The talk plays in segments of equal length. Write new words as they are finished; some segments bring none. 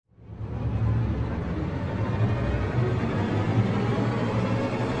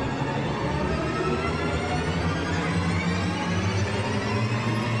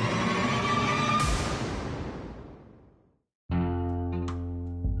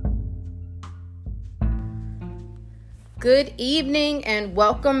Good evening and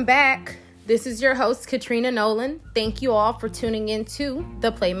welcome back. This is your host, Katrina Nolan. Thank you all for tuning into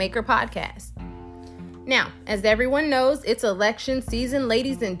the Playmaker Podcast. Now, as everyone knows, it's election season,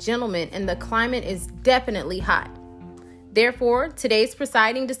 ladies and gentlemen, and the climate is definitely hot. Therefore, today's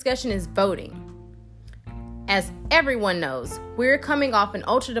presiding discussion is voting. As everyone knows, we're coming off an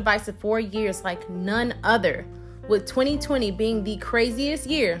ultra-divisive 4 years like none other, with 2020 being the craziest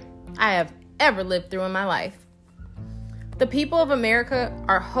year I have ever lived through in my life. The people of America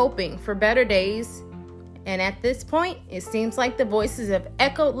are hoping for better days, and at this point, it seems like the voices have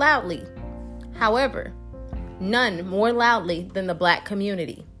echoed loudly. However, none more loudly than the Black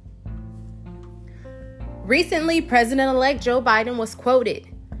community. Recently, President-elect Joe Biden was quoted,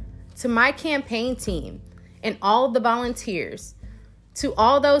 "To my campaign team and all the volunteers, to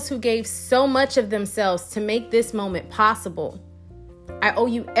all those who gave so much of themselves to make this moment possible, I owe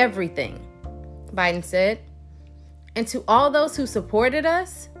you everything," Biden said. "And to all those who supported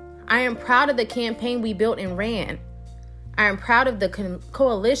us, I am proud of the campaign we built and ran. I am proud of the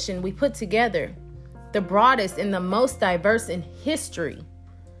coalition we put together, the broadest and the most diverse in history.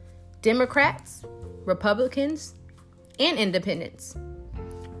 Democrats, Republicans, and independents,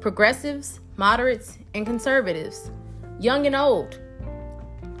 progressives, moderates, and conservatives, young and old,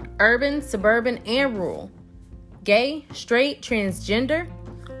 urban, suburban, and rural, gay, straight, transgender,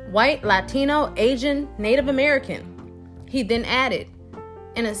 white, Latino, Asian, Native American." He then added,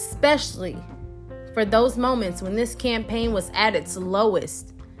 "And especially for those moments when this campaign was at its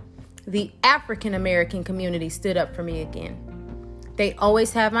lowest, the African American community stood up for me again. They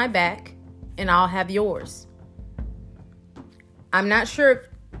always have my back, and I'll have yours." I'm not sure if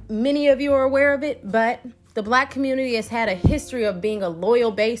many of you are aware of it, but the Black community has had a history of being a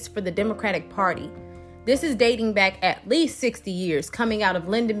loyal base for the Democratic Party. This is dating back at least 60 years, coming out of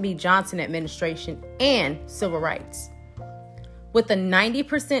Lyndon B. Johnson administration and civil rights. With a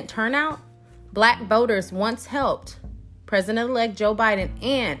 90% turnout, Black voters once helped President-elect Joe Biden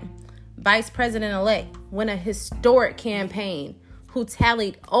and Vice President-elect win a historic campaign who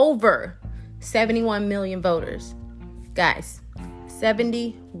tallied over 71 million voters. Guys,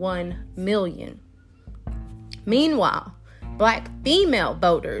 71 million. Meanwhile, Black female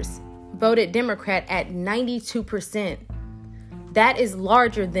voters voted Democrat at 92%. That is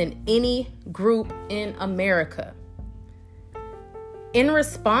larger than any group in America. In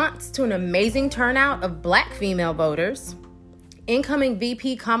response to an amazing turnout of Black female voters, incoming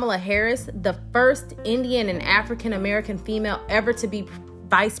VP Kamala Harris, the first Indian and African American female ever to be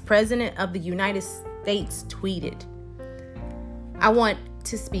Vice President of the United States, tweeted, "I want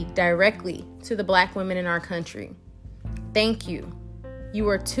to speak directly to the Black women in our country. Thank you. You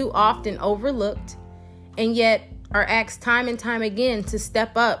are too often overlooked and yet are asked time and time again to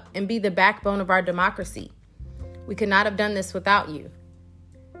step up and be the backbone of our democracy. We could not have done this without you."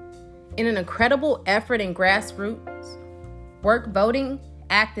 In an incredible effort in grassroots work, voting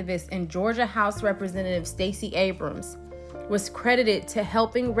activist and Georgia House Representative Stacey Abrams was credited to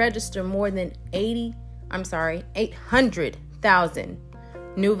helping register more than 800,000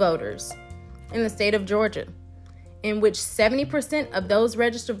 new voters in the state of Georgia, in which 70% of those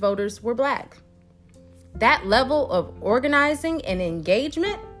registered voters were Black. That level of organizing and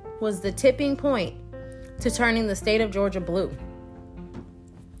engagement was the tipping point to turning the state of Georgia blue.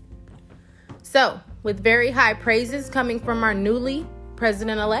 So, with very high praises coming from our newly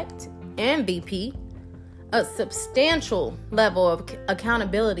President-elect and VP, a substantial level of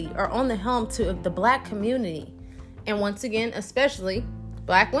accountability are on the helm to the Black community, and once again, especially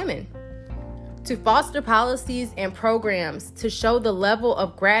Black women, to foster policies and programs to show the level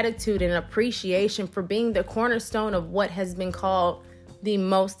of gratitude and appreciation for being the cornerstone of what has been called the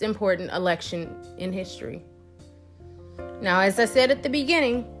most important election in history. Now, as I said at the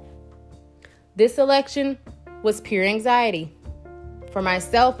beginning, this election was pure anxiety for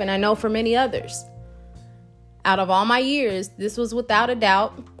myself, and I know for many others. Out of all my years, this was without a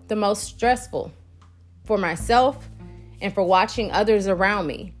doubt the most stressful for myself and for watching others around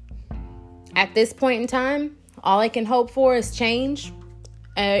me. At this point in time, all I can hope for is change,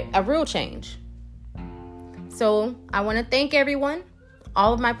 a real change. So I want to thank everyone,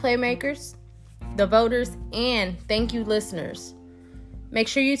 all of my playmakers, the voters, and thank you listeners. Make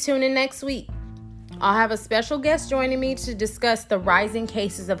sure you tune in next week. I'll have a special guest joining me to discuss the rising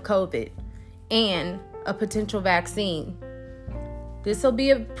cases of COVID and a potential vaccine. This will be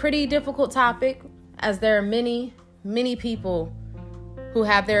a pretty difficult topic as there are many, many people who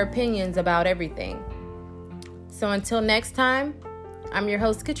have their opinions about everything. So until next time, I'm your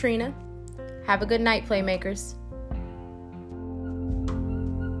host, Katrina. Have a good night, Playmakers.